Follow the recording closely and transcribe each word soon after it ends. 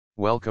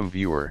Welcome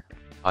viewer,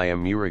 I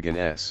am Murugan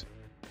S.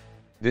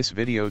 This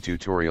video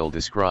tutorial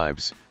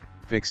describes,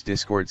 fix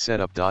Discord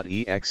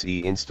setup.exe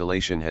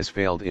installation has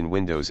failed in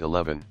Windows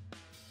 11.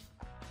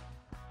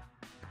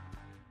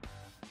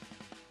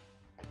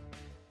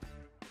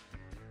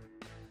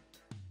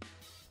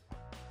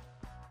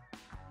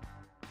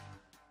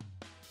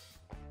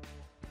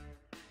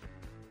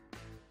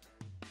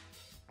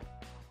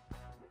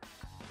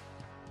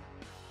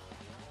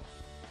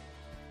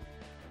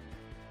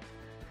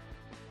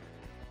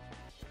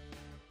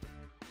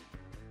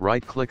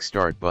 Right-click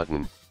Start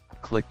button,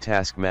 click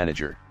Task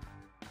Manager.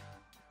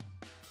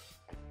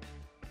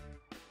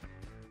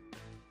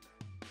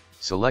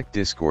 Select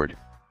Discord,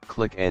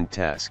 click End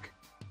Task.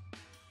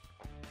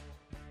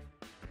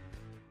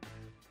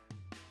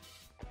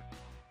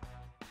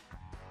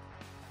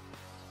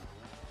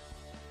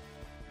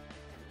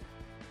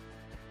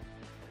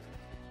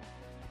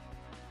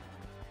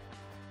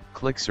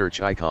 Click Search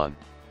icon.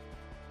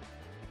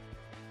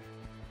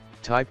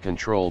 Type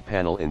Control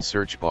Panel in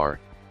search bar.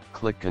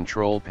 Click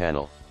Control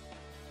Panel.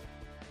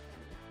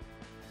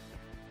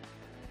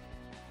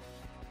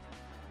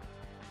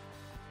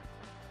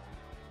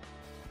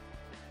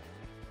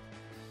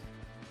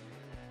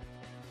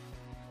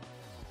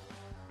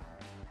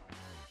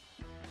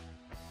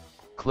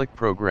 Click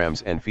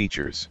Programs and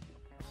Features.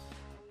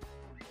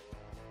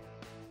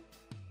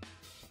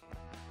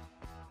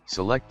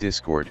 Select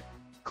Discord,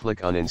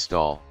 click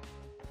Uninstall.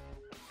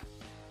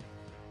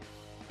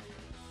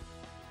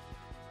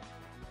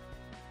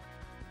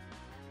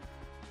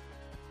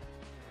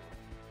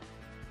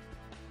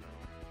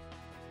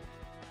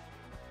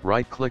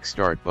 Right-click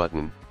Start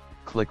button,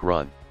 click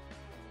Run.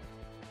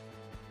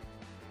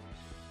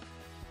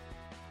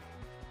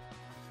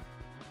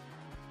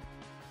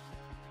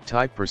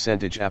 Type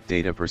 %app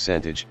data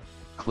 %,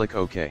 click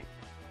OK.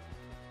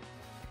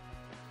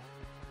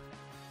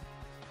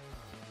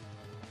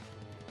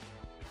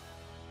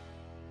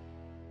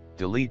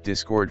 Delete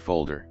Discord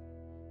folder.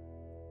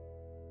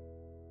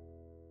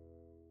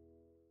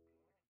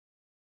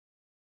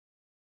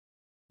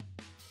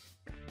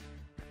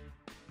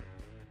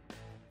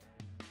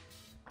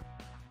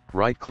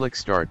 Right-click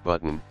Start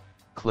button,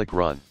 click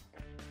Run.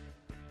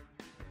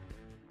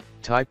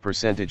 Type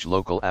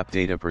 %local app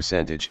data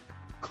 %,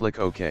 click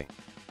OK.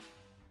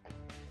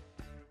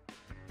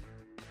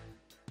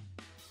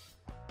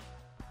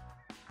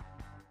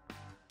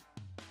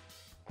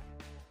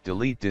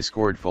 Delete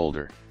Discord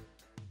folder.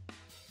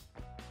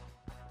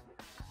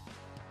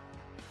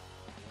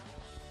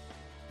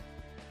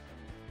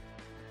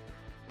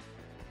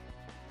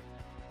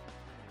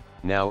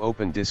 Now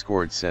open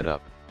Discord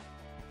setup.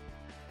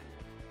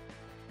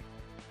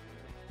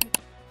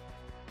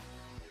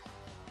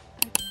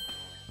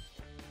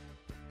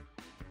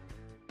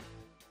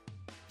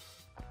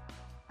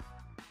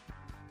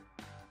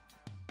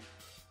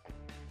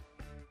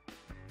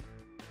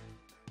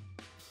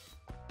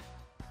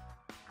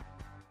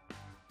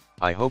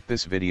 I hope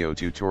this video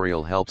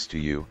tutorial helps to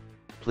you.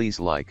 Please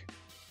like,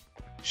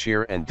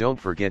 share and don't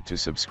forget to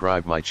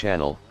subscribe my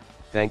channel.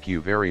 Thank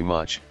you very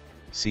much.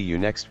 See you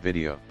next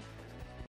video.